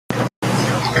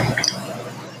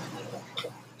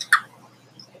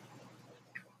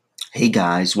Hey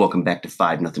guys, welcome back to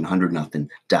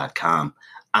 5nothing100nothing.com.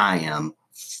 I am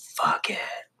fuck it.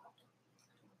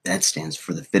 That stands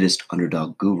for the fittest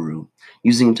underdog guru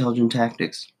using intelligent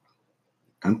tactics.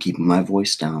 I'm keeping my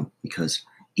voice down because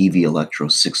EV Electro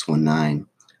 619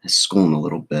 is schooling a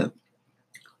little bit.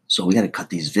 So we got to cut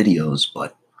these videos,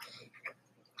 but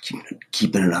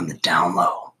keeping it on the down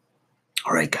low.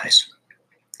 All right, guys.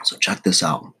 So check this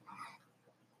out.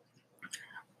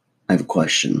 I have a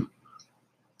question.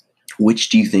 Which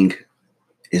do you think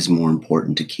is more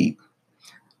important to keep?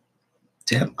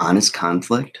 To have honest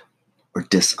conflict or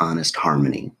dishonest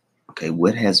harmony? Okay,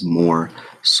 what has more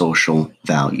social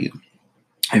value?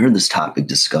 I heard this topic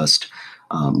discussed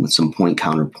with some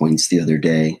counterpoints the other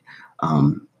day,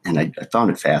 and I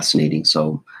found it fascinating.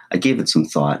 So I gave it some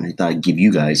thought, and I thought I'd give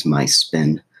you guys my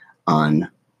spin on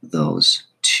those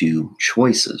two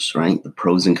choices, right? The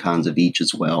pros and cons of each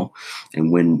as well,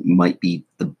 and when might be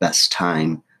the best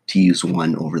time to use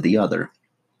one over the other.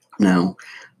 Now,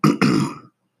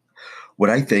 what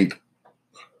I think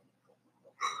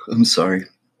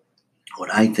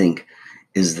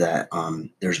is that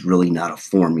there's really not a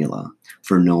formula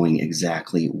for knowing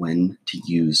exactly when to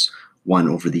use one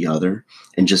over the other.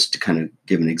 And just to kind of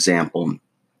give an example,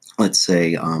 let's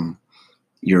say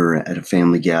you're at a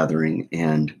family gathering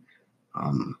and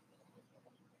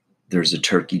there's a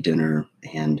turkey dinner,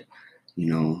 and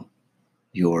your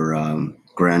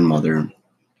grandmother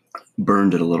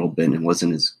burned it a little bit and it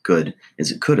wasn't as good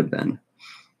as it could have been.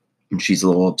 And she's a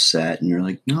little upset, and you're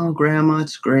like, "No, Grandma,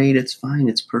 it's great. It's fine.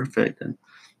 It's perfect." And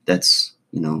that's,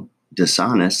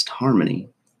 dishonest harmony,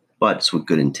 but it's with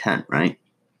good intent, right?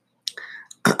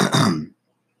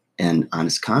 And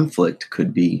honest conflict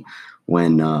could be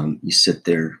when you sit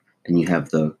there and you have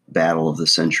the battle of the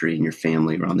century in your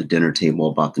family around the dinner table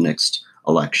about the next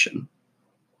election,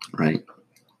 right?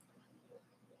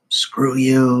 Screw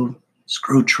you,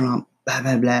 screw Trump, blah,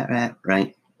 blah, blah, blah,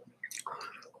 right?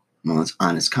 Well, it's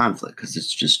honest conflict because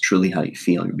it's just truly how you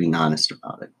feel. You're being honest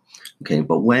about it. Okay,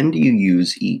 but when do you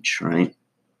use each, right?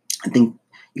 I think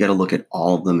you got to look at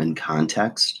all of them in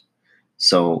context.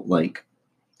 So,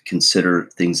 consider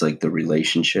things like the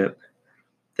relationship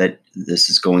that this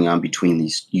is going on between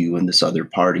you and this other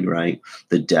party, right?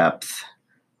 The depth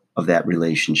of that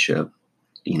relationship,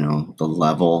 the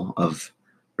level of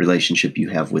relationship you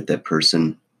have with that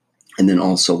person, and then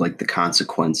also the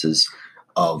consequences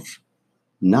of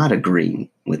not agreeing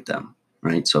with them,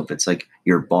 right? So if it's like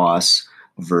your boss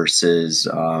versus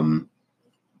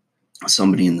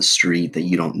somebody in the street that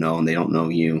you don't know and they don't know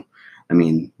you, I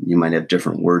mean, you might have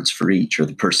different words for each. Or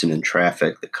the person in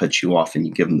traffic that cuts you off and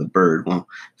you give them the bird. Well,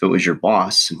 if it was your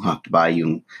boss who walked by you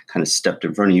and kind of stepped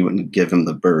in front of you, and give him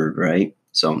the bird, right?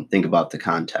 So think about the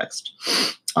context.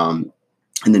 And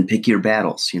then pick your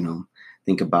battles,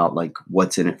 think about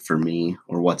what's in it for me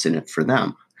or what's in it for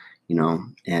them,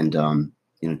 and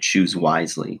choose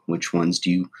wisely. Which ones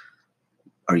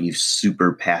are you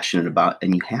super passionate about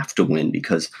and you have to win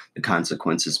because the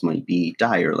consequences might be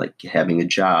dire, like having a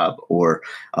job, or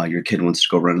your kid wants to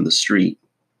go run in the street.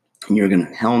 And you're going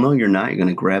to, hell no, you're not. You're going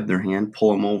to grab their hand,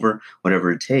 pull them over,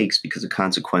 whatever it takes, because the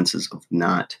consequences of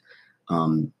not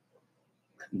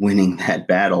winning that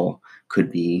battle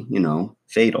could be,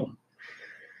 fatal.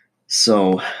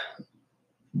 So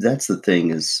that's the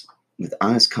thing, is with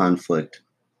honest conflict,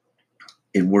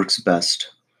 it works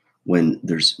best when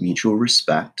there's mutual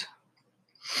respect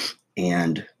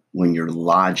and when your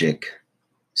logic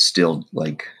still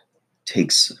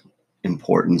takes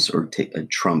importance or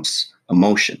trumps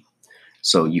emotion.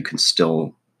 So you can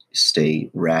still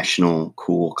stay rational,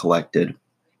 cool, collected,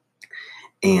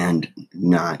 and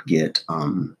not get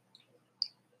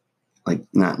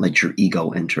not let your ego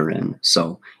enter in.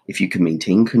 So if you can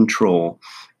maintain control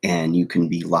and you can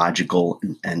be logical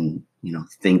and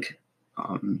think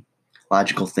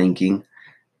logical thinking,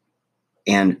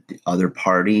 and the other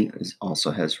party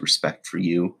also has respect for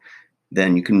you,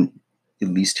 then you can at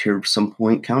least hear some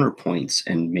counterpoints,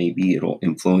 and maybe it'll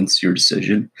influence your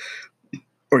decision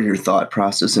or your thought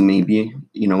process, and maybe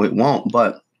it won't.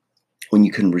 But when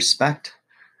you can respect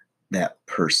that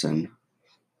person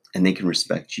and they can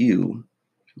respect you,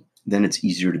 then it's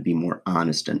easier to be more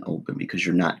honest and open, because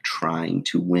you're not trying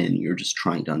to win, you're just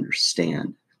trying to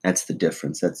understand. That's the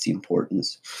difference. That's the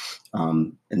importance.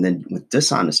 And then with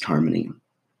dishonest harmony,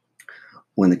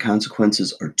 when the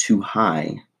consequences are too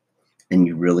high and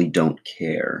you really don't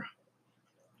care.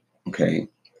 Okay.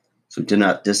 So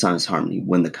dishonest harmony,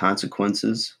 when the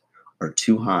consequences are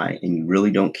too high and you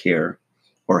really don't care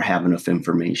or have enough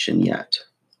information yet.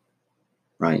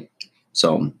 Right.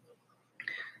 So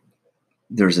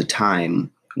there's a time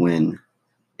when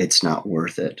it's not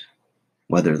worth it,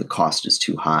 whether the cost is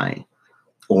too high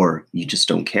or you just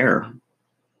don't care,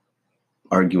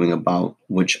 arguing about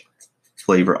which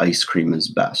flavor ice cream is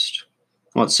best.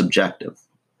 Well, it's subjective.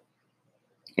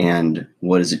 And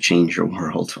what does it change your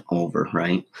world over,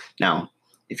 right? Now,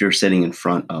 if you're sitting in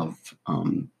front of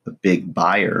a big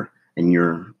buyer and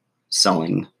you're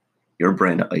selling your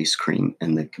brand of ice cream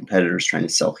and the competitor's trying to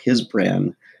sell his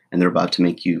brand and they're about to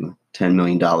make you a $10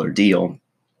 million deal,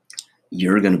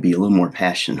 you're going to be a little more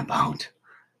passionate about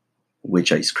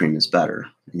which ice cream is better.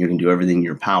 And you're going to do everything in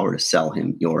your power to sell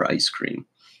him your ice cream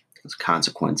because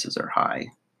consequences are high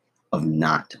of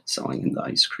not selling him the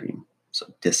ice cream.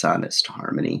 So dishonest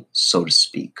harmony, so to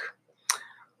speak.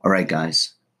 All right,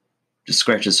 guys, just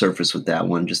scratch the surface with that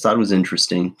one. Just thought it was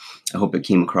interesting. I hope it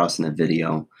came across in the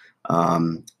video.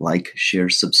 Like, share,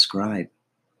 subscribe.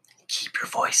 Keep your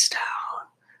voice down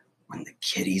when the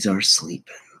kiddies are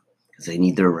sleeping because they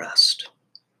need their rest.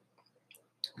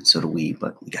 And so do we,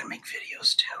 but we got to make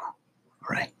videos too. All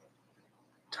right.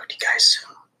 Talk to you guys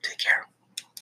soon. Take care.